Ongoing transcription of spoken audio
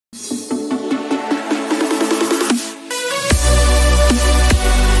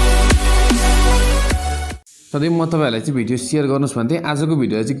सधैँ म तपाईहरुलाई चाहिँ भिडियो शेयर गर्नुस् भन्थे आजको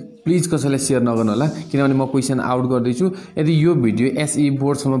भिडियो चाहिँ प्लिज कसैले शेयर नगर्नु होला किनभने म क्वेशन आउट गर्दै छु यदि यो भिडियो एसई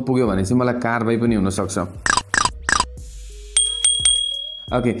बोर्डसम्म पुग्यो भने चाहिँ मलाई कारबाही पनि हुन सक्छ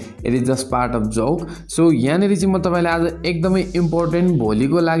Okay, it is just part of joke. So, यहाँनेरि चाहिँ म तपाईलाई आज एकदमै इम्पोर्टेन्ट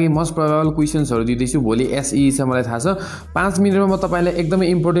भोलिको लागि मोस्ट प्रोबेबल क्वेशन्सहरु दिदैछु भोलि एसई छ मलाई थाहा छ 5 मिनेटमा म तपाईलाई एकदमै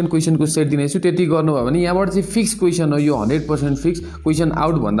इम्पोर्टेन्ट क्वेशनको सेट दिनेछु त्यति गर्नुभयो भने यहाँबाट चाहिँ फिक्स क्वेशन हो यो 100% फिक्स क्वेशन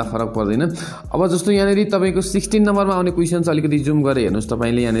आउट भन्दा फरक पर्दैन अब जस्तो यहाँनेरि तपाईको 16 नम्बरमा आउने क्वेशन्स अलिकति जुम गरे हेर्नुस्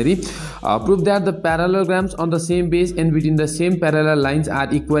तपाईले यहाँनेरि prove that the प्यारालेलोग्राम्स on the same base and between the same प्यारालेल lines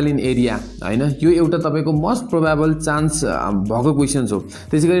are equal in area हैन यो एउटा तपाईको मोस्ट प्रोबेबल चान्स भएको क्वेशन्स हो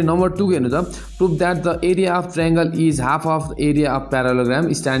त्यसैगरी नम्बर 2 हेर्नु त prove that the area of triangle is half of the area of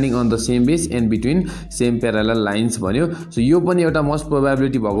प्यारालेलोग्राम standing on the same base and between same प्यारालेल lines भन्यो सो यो पनि एउटा मोस्ट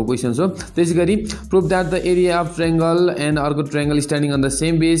प्रोबेबिलिटी भएको क्वेशन्स हो त्यसैगरी prove that the area of triangle and अर्को triangle standing on the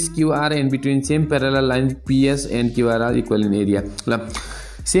same base QR and between same प्यारालेल line PS and QR are equal in area ल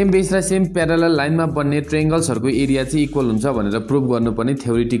same base र same प्यारालेल लाइनमा बन्ने ट्रायंगल्सहरुको area चाहिँ equal हुन्छ भनेर प्रुभ गर्नुपर्ने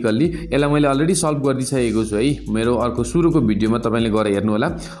theoretically यसलाई मैले अलरेडी सल्भ गरिसकेको छु है मेरो अर्को सुरुको भिडियोमा तपाईले गएर हेर्नु होला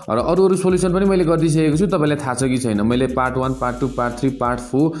र अरु सोलुसन पनि मैले गरिदिसकेको छु तपाईलाई थाहा छ कि छैन मैले part 1 part 2 part 3 part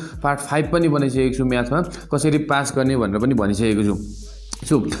 4 part 5 पनि बनाइसकेको छु म्याथमा कसरी पास गर्ने भनेर पनि भनिसकेको छु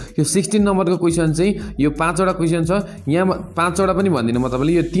सो यो 16 नम्बरको क्वेशन चाहिँ यो 5 वटा क्वेशन छ यहाँ 5 वटा पनि भन्दिन म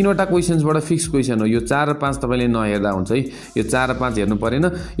तपाईले यो 3 वटा क्वेशन्सबाट फिक्स क्वेशन हो यो 4 र 5 तपाईले नहेर्दा हुन्छ है यो 4 र 5 हेर्नु परेन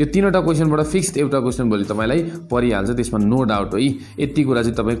यो 3 वटा क्वेशनबाट फिक्स एउटा क्वेशन भोलि तपाईलाई परिहाल्छ त्यसमा नो डाउट है यति कुरा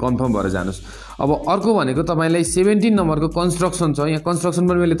चाहिँ तपाई कन्फर्म भएर जानुस् अब अर्को भनेको तपाईलाई 17 नम्बरको कन्स्ट्रक्सन छ यहाँ कन्स्ट्रक्सन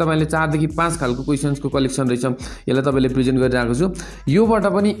पनि मैले तपाईले 4 देखि 5 खालको क्वेशन्सको कलेक्सन रहेछ यसलाई तपाईले प्रेजेन्ट गरिरहेको छु योबाट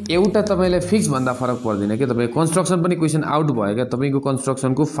पनि एउटा तपाईलाई फिक्स भन्दा फरक पर्दैन के तपाई कन्स्ट्रक्सन पनि क्वेशन आउट भयो के तपाईको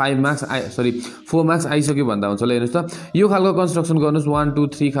कन्स्ट्रक्सन को 5 मार्क्स 4 मार्क्स आइसक्यो भन्दा हुन्छ ल हेर्नुस् त यो खालको कन्स्ट्रक्सन गर्नुस् 1 2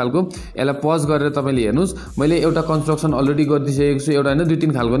 3 खालको यसलाई पज गरेर तपाईले हेर्नुस् मैले एउटा कन्स्ट्रक्सन अलरेडी गरिदिसकेको छु एउटा हैन 2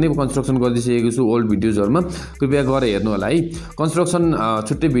 3 खालको नै कन्स्ट्रक्सन गरिदिसकेको छु ओल्ड भिडियोजहरुमा कृपया गएर हेर्नु होला है कन्स्ट्रक्सन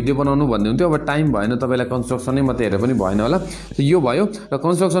छुट्टै भिडियो बनाउनु भन्दै हुन्थ्यो अब टाइम भएन तपाईलाई कन्स्ट्रक्सन नै मात्रै हेरेर पनि भएन होला यो भयो र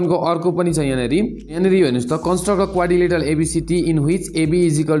कन्स्ट्रक्सनको अर्को पनि छ यहाँनेरि हेर्नुस् त construct a quadrilateral ABCT in which AB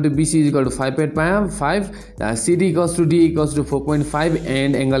 = BC = 5.5 CD = D = 4.5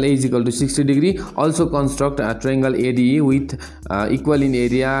 and angle A = 60 degree also construct a triangle ADE with equal in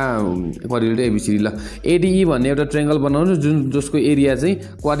area quadrilateral ABCD ल ADE भन्ने एउटा ट्रायंगल बनाउनु जुन जसको एरिया चाहिँ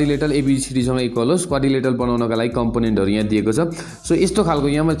क्वाड्रिलेटरल ABCD सँग इक्वल होस् quadrilateral बनाउनका लागि कम्पोनेन्टहरु यहाँ दिएको छ सो यस्तो खालको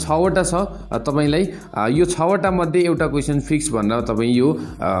यहाँमा 6 वटा छ तपाईलाई यो 6 वटा मध्ये एउटा क्वेशन फिक्स भनेर तपाई यो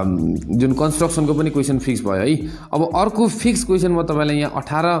जुन कन्स्ट्रक्सनको पनि क्वेशन फिक्स भयो है अब अर्को फिक्स क्वेशन म तपाईलाई यहाँ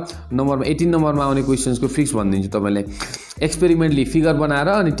 18 नम्बरमा 18 नम्बरमा आउने क्वेशन्सको फिक्स भन्दिन्छु तपाईलाई एक्सपेरिमेन्टली फिगर बनाएर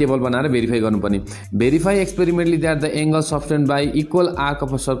अनि टेबल बनाएर भेरिफाई गर्नुपर्ने verify experimentally that the angle सब्टेन्ड by equal arc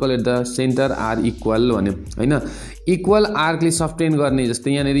of a circle at the centre are equal भन्यो हैन इक्वल आर्कले सब्टेन गर्ने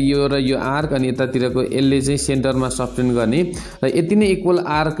जस्तै यहाँनेरि यो र यो आर्क अनि यतातिरको एलले चाहिँ सेन्टरमा सब्टेन गर्ने र यति नै इक्वल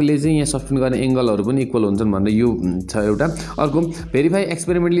आर्कले चाहिँ यहाँ सब्टेन गर्ने एंगलहरु पनि इक्वल हुन्छन् भनेर यो छ एउटा अर्को verify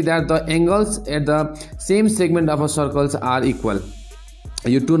experimentally that the angles at the same segment of a circles are equal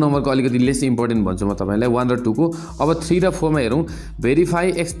यो 2 नम्बरको अलिकति लेस इम्पोर्टेन्ट भन्छु म तपाईलाई 1 र 2 को अब 3 र 4 मा हेरौं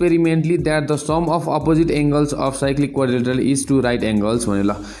verify experimentally that the some of opposite angles of cyclic quadrilateral is to right angles भन्यो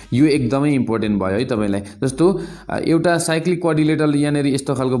ल यो एकदमै इम्पोर्टेन्ट भयो है तपाईलाई जस्तो एउटा साइक्लिक क्वाड्रिलेटरल यहाँनेरि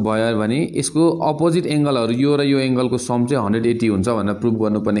यस्तो खालको भयो भने यसको अपोजिट एंगलहरु यो र यो एंगलको सम चाहिँ 180 हुन्छ भनेर प्रुभ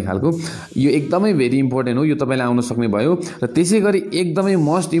गर्नुपर्ने खालको यो एकदमै भेरी इम्पोर्टेन्ट हो यो तपाईलाई आउन सक्ने भयो र त्यसैगरी एकदमै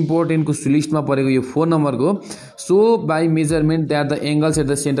मोस्ट इम्पोर्टेन्टको लिस्टमा परेको यो 4 नम्बरको so by measurement that the angle at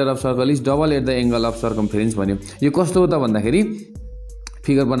the center of circle is double at the angle of circumference भन्यो यो कस्तो हो त भन्दाखेरि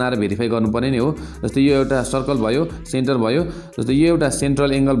फिगर बनाएर भेरिफाई गर्नुपर्ने नै हो जस्तै यो एउटा सर्कल भयो सेन्टर भयो जस्तै यो एउटा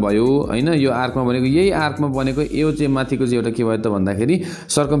सेन्ट्रल एंगल भयो हैन यो आर्कमा बनेको यही आर्कमा बनेको यो चाहिँ माथिको चाहिँ एउटा के भयो त भन्दाखेरि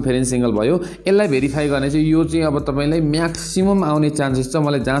सर्कमफेरेन्स एंगल भयो यसलाई भेरिफाई गर्ने चाहिँ यो चाहिँ अब तपाईलाई म्याक्सिमम आउने चान्सेस छ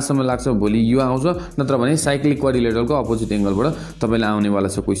मलाई जहाँसम्म लाग्छ भोलि यो आउँछ नत्र भने साइक्लिक क्वाड्रिलेटरलको अपोजिट एंगलबाट तपाईलाई आउने वाला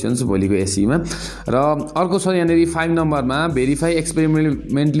छ क्वेशन्स भोलिको एसई मा र अर्को छ यहाँनेरि 5 नम्बरमा verify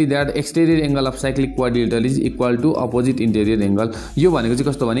experimentally that exterior angle of cyclic quadrilateral is equal to opposite interior angle यो भनेको चाहिँ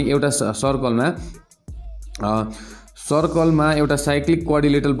कस्तो भने एउटा सर्कलमा एउटा साइक्लिक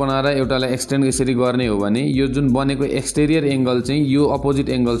क्वाड्रिलेटरल बनाएर एउटालाई एक्सटेन्ड यसरी गर्ने हो भने यो जुन बनेको एक्सटेरियर एंगल चाहिँ यो अपोजिट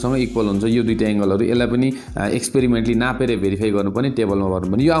एंगलसँग इक्वल हुन्छ यो दुईटा एंगलहरु यसलाई पनि एक्सपेरिमेन्टली नापेर भेरिफाई गर्नुपर्ने टेबलमा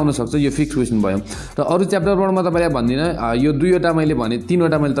गर्नुपर्ने यो आउन सक्छ यो फिक्स क्वेशन भयो र अरु च्याप्टरबाट म तपाईलाई भन्दिन यो दुईवटा मैले भने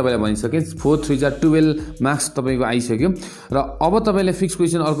तीनवटा मैले तपाईलाई भनिसके 4 3 जा 12 मार्क्स तपाईको आइसक्यो र अब तपाईलाई फिक्स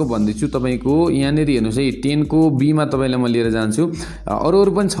क्वेशन अर्को भन्दिछु तपाईको यहाँनेरि हेर्नुस् है 10 को बी मा तपाईलाई म लिएर जान्छु अरु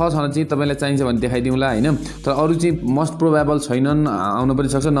पनि छ चाहिँ तपाईलाई चाहिन्छ भने देखाइदिउँला हैन तर अरु चाहिँ मोस्ट प्रोबेबल छैनन्, आउन पनि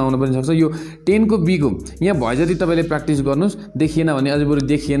सक्छ नआउन पनि सक्छ। यो 10 को B को यहाँ भए जति तपाईले प्र्याक्टिस गर्नुस्, देखिएन भने अझै बरु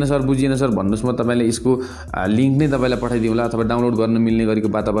देखिएन सर बुझिएन सर भन्नुस्, म तपाईलाई यसको लिंक नै तपाईलाई पठाइदिउँला अथवा डाउनलोड गर्न मिल्ने गरेको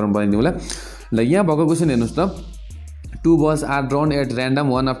वातावरण बनाइदिउँला। ल यहाँ भएको क्वेशन हेर्नुस् त, 2 balls are drawn at random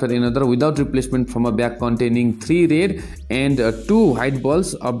one after another without replacement from a bag containing 3 red and 2 white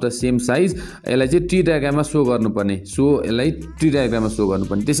balls of the same size। यसलाई चाहिँ ट्री डायग्राममा शो गर्नुपर्ने, सो यसलाई ट्री डायग्राममा शो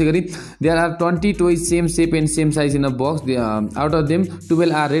गर्नुपर्ने। त्यसैगरी there are 20 toys same shape and same size in a box, out of them 12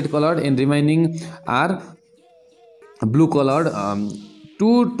 are red colored and remaining are blue colored।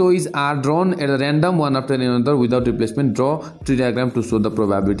 2 toys are drawn at a random one after another without replacement, draw tree diagram to show the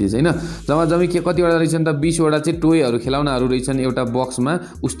probabilities। हैन जम्मा जम्मी के कतिवटा रहेछन् त, 20 वटा चाहिँ टोयहरु खेलाउनाहरु रहेछन् एउटा बक्समा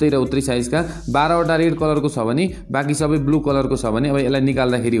उस्तै र उतरै साइजका, 12 वटा रेड कलरको छ भने बाकी सबै ब्लू कलरको छ भने अब यसलाई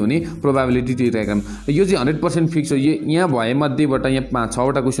निकाल्दाखेरि हुने प्रोबेबिलिटी ट्री डायग्राम यो चाहिँ 100% फिक्स हो। यहाँ भए मध्येबाट यहाँ 5 6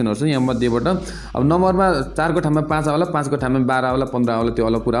 वटा क्वेशनहरु छ, यहाँ मध्येबाट अब नम्बरमा 4 को ठाउँमा 5 आउला, 5 को ठाउँमा 12 आउला, 15 आउला, त्यो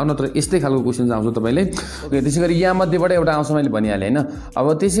अलग कुरा हो, नत्र यस्तै खालको क्वेशन आउँछ तपाईले। ओके, त्यसैगरी यहाँ मध्येबाट एउटा आउँछ मैले भनिहाले हैन। अब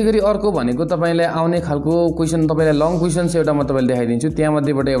त्यसैगरी अर्को भनेको तपाईलाई आउने खालको क्वेशन, तपाईलाई लङ क्वेशन छ एउटा म तपाईलाई देखाइदिन्छु, त्यहाँ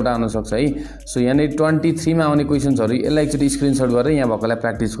मध्येबाट एउटा आउन सक्छ है। सो यहाँ 23 मा आउने क्वेशन्सहरु यसलाई एकचोटी स्क्रिनशट गरेर यहाँ भएकोलाई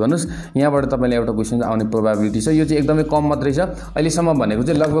प्र्याक्टिस गर्नुस्, यहाँबाट तपाईलाई एउटा क्वेशन आउने प्रोबेबिलिटी छ। यो चाहिँ एकदमै कम मात्रै छ, अहिलेसम्म भनेको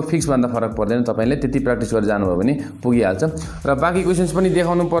चाहिँ लगभग फिक्स भन्दा फरक पर्दैन, तपाईले त्यति प्र्याक्टिस गरेर जानुभयो भने पुगिहाल्छ। र बाँकी क्वेशन्स पनि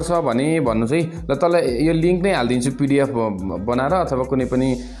देखाउनु पर्छ भने भन्नु चाहिँ ल तल यो लिंक नै हाल्दिन्छु PDF बनाएर अथवा कुनै पनि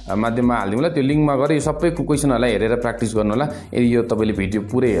माध्यममा हाल्दिउँला, त्यो लिंकमा गएर यो सबै क्वेशनहरुलाई हेरेर प्र्याक्टिस गर्नु होला। यदि यो तपाईले भिडियो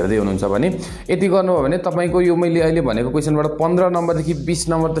पुरै हेर्दै हुनुहुन्छ भने यति गर्नुभयो भने तपाईको यो मैले अहिले भनेको क्वेशनबाट 15 नम्बरदेखि 20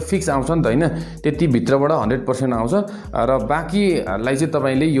 नम्बर त फिक्स आउँछ नि त हैन, त्यति भित्रबाट 100% आउँछ। र बाँकीलाई चाहिँ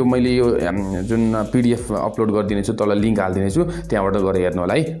तपाईले यो मैले यो जुन PDF अपलोड गरिदिनेछु तल लिंक हाल्दिनेछु, त्यहाँबाट गएर हेर्नु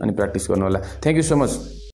होला है अनि प्र्याक्टिस गर्नु होला। Thank you so much.